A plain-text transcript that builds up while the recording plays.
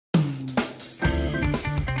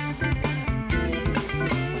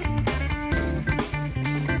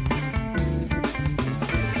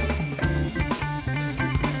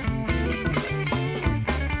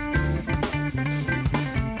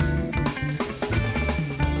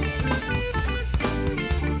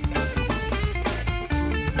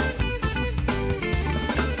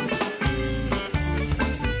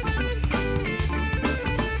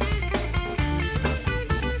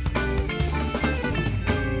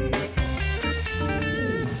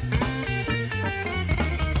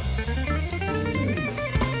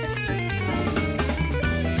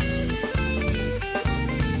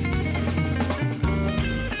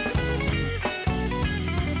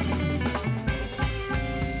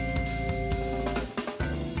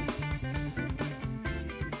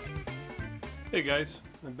Hey guys,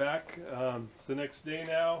 I'm back. It's the next day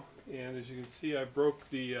now, and as you can see, I broke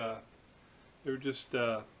the, they were just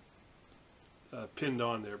pinned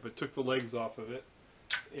on there, but took the legs off of it,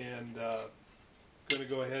 and going to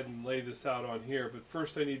go ahead and lay this out on here. But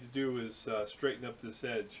first I need to do is straighten up this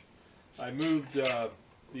edge. I moved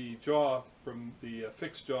the jaw from the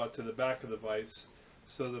fixed jaw to the back of the vise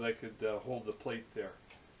so that I could hold the plate there.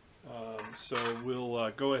 So we'll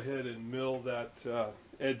go ahead and mill that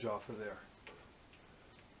edge off of there.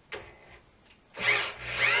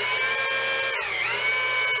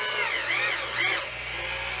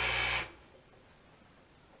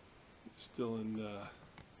 Still in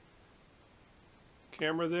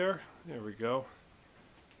camera there. There we go.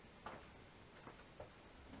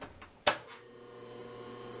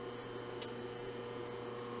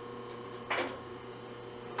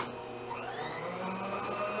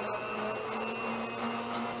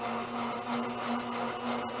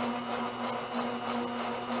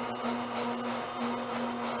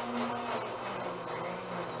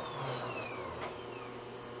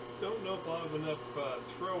 Don't know if I'll have enough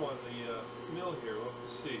throw on the mill here. We'll have to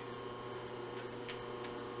see.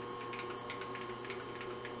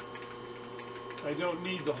 I don't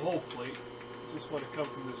need the whole plate. I just want to come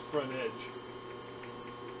from this front edge.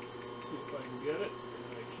 See if I can get it.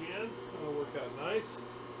 I can. That'll work out nice.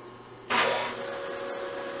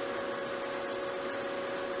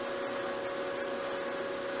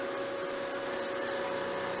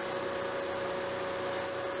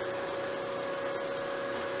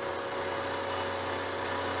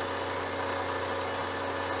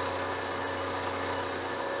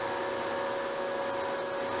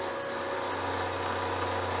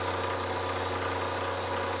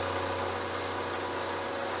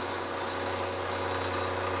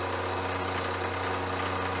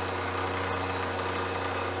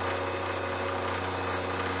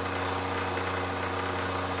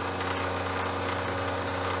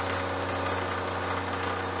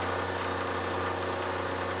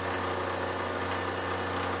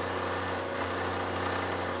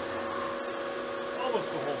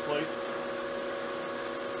 Almost the whole plate.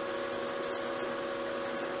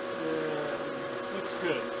 And looks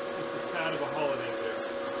good. Just a tad of a holiday there.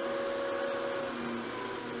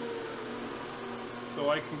 So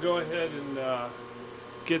I can go ahead and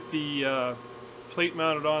get the plate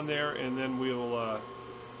mounted on there, and then we'll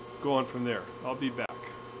go on from there. I'll be back.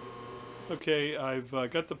 Okay, I've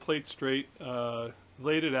got the plate straight,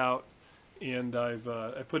 laid it out, and I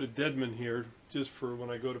put a deadman here just for when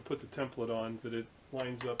I go to put the template on, that it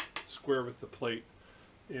lines up square with the plate.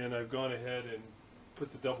 And I've gone ahead and put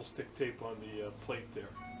the double stick tape on the plate there.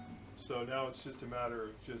 So now it's just a matter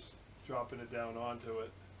of just dropping it down onto it.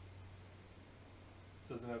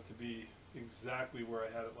 Doesn't have to be exactly where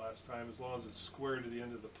I had it last time, as long as it's square to the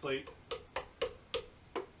end of the plate.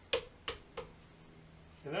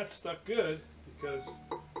 And that's stuck good, because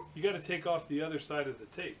you got to take off the other side of the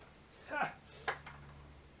tape. Ha!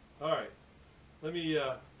 All right. Let me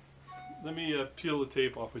peel the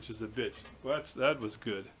tape off, which is a bitch. Well, that was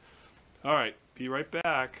good. All right, be right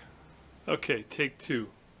back. Okay, take two.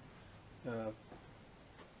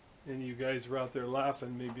 And you guys are out there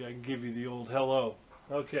laughing. Maybe I can give you the old hello.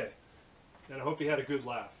 Okay, and I hope you had a good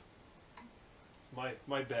laugh. It's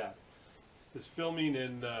my bad. This filming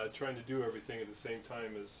and trying to do everything at the same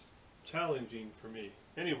time is challenging for me.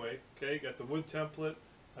 Anyway, okay, got the wood template.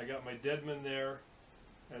 I got my deadman there.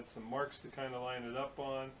 Had some marks to kind of line it up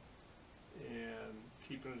on, and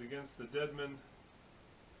keeping it against the deadman,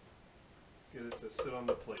 get it to sit on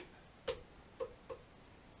the plate.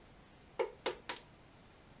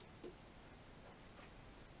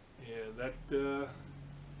 And that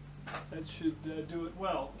should do it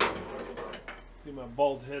well. See my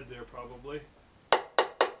bald head there probably.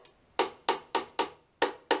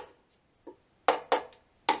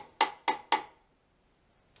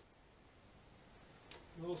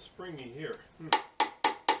 A little springy here.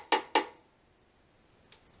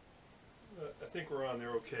 I think we're on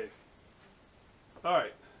there okay.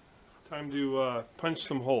 Alright, time to punch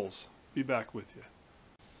some holes. Be back with you.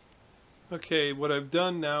 Okay, what I've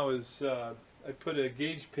done now is I put a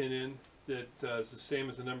gauge pin in that is the same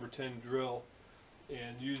as the number 10 drill,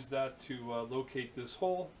 and use that to locate this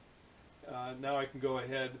hole. Now I can go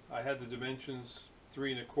ahead. I had the dimensions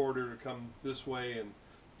 3 1/4 to come this way and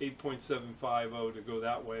 8.750 to go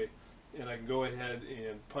that way, and I can go ahead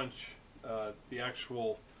and punch the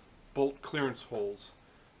actual bolt clearance holes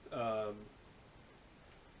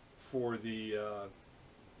for the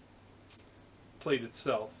plate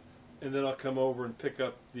itself, and then I'll come over and pick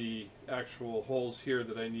up the actual holes here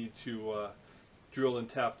that I need to drill and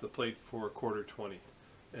tap the plate for 1/4 20.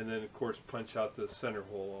 and then of course punch out the center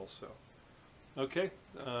hole also. Okay,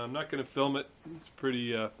 I'm not going to film it. It's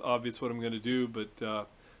pretty obvious what I'm going to do, but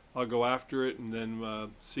I'll go after it and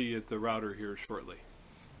then see you at the router here shortly.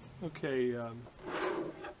 Okay,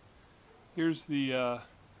 here's the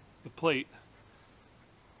plate.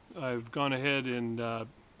 I've gone ahead and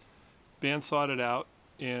bandsawed it out,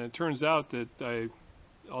 and it turns out that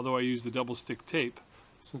although I use the double stick tape,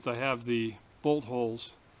 since I have the bolt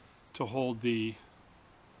holes to hold the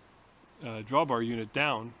drawbar unit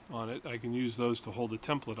down on it, I can use those to hold the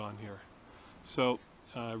template on here. So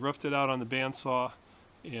I roughed it out on the bandsaw,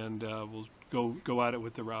 and we'll go at it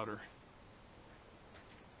with the router.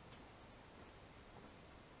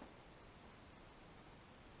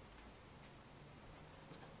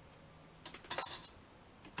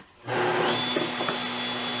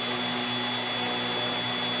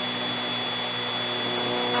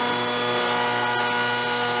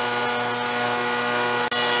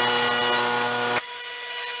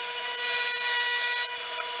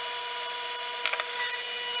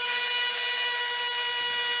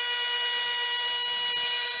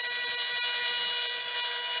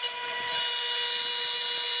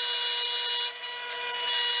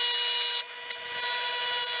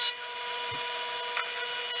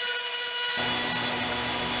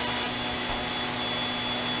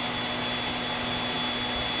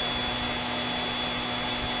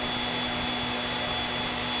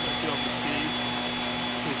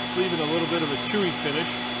 It's leaving a little bit of a chewy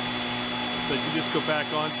finish, but you just go back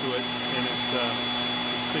onto it and it's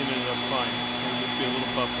cleaning it up fine. It'll just be a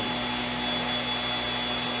little buffing.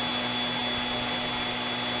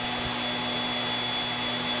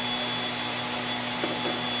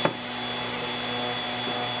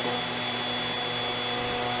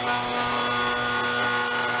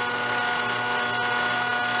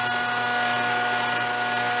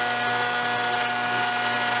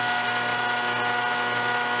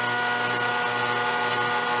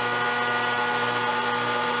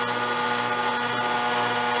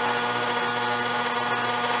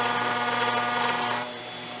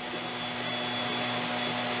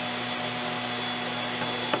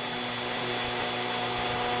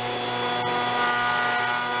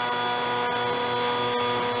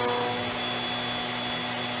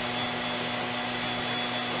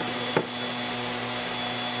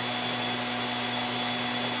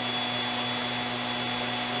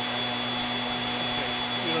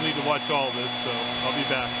 Need to watch all of this, so I'll be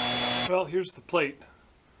back. Well, here's the plate.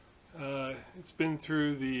 It's been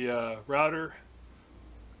through the router,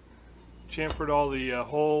 chamfered all the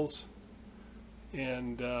holes,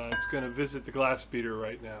 and it's going to visit the glass beater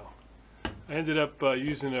right now. I ended up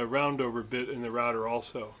using a roundover bit in the router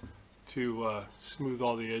also to smooth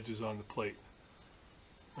all the edges on the plate.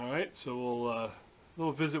 Alright, so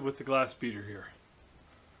we'll visit with the glass beater here.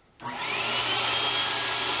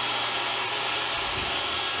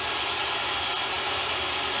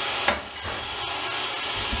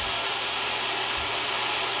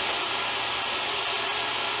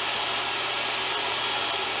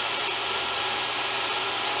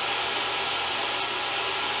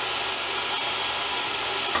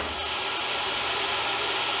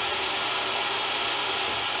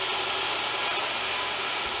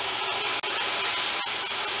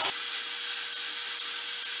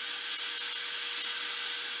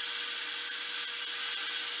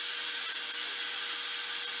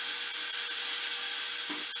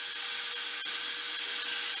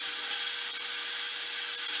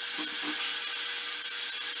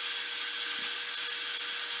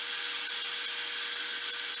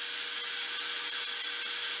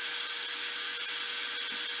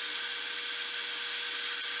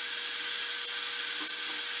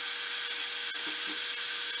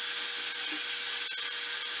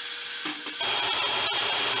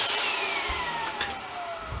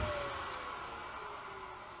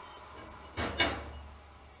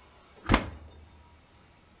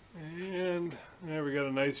 There we got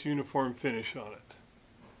a nice uniform finish on it.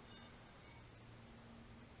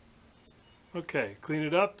 Okay, clean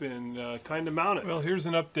it up and time to mount it. Well, here's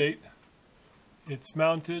an update. It's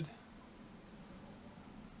mounted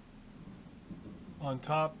on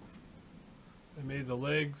top. I made the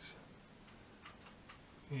legs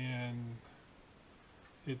and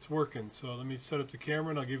it's working. So let me set up the camera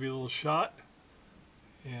and I'll give you a little shot.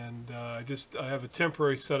 And I have a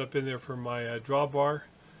temporary setup in there for my drawbar.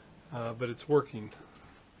 But it's working.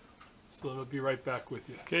 So I'll be right back with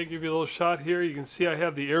you. Okay, give you a little shot here. You can see I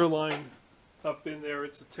have the air line up in there.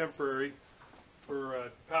 It's a temporary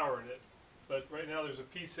for powering it. But right now there's a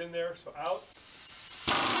piece in there, so out.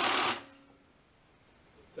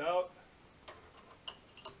 It's out.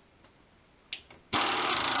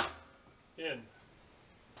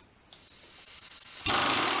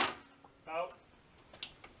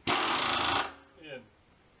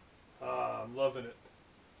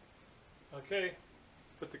 Okay,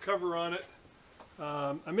 put the cover on it.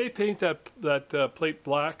 I may paint that plate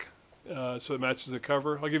black so it matches the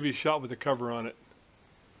cover. I'll give you a shot with the cover on it.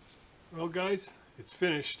 Well guys, it's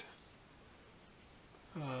finished.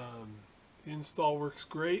 The install works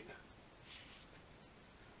great.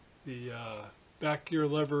 The back gear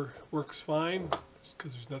lever works fine just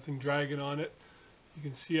because there's nothing dragging on it. You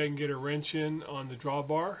can see I can get a wrench in on the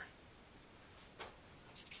drawbar.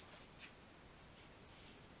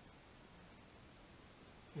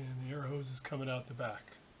 And the air hose is coming out the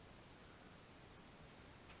back.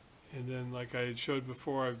 And then, like I had showed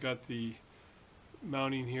before, I've got the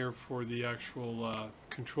mounting here for the actual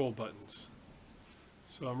control buttons.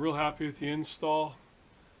 So I'm real happy with the install.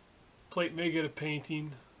 Plate may get a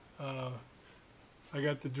painting. I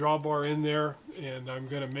got the drawbar in there, and I'm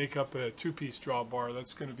going to make up a two-piece drawbar.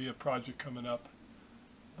 That's going to be a project coming up.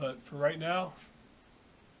 But for right now,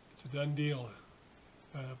 it's a done deal.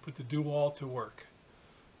 Put the DOALL to work.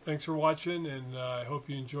 Thanks for watching, and I hope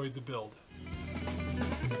you enjoyed the build.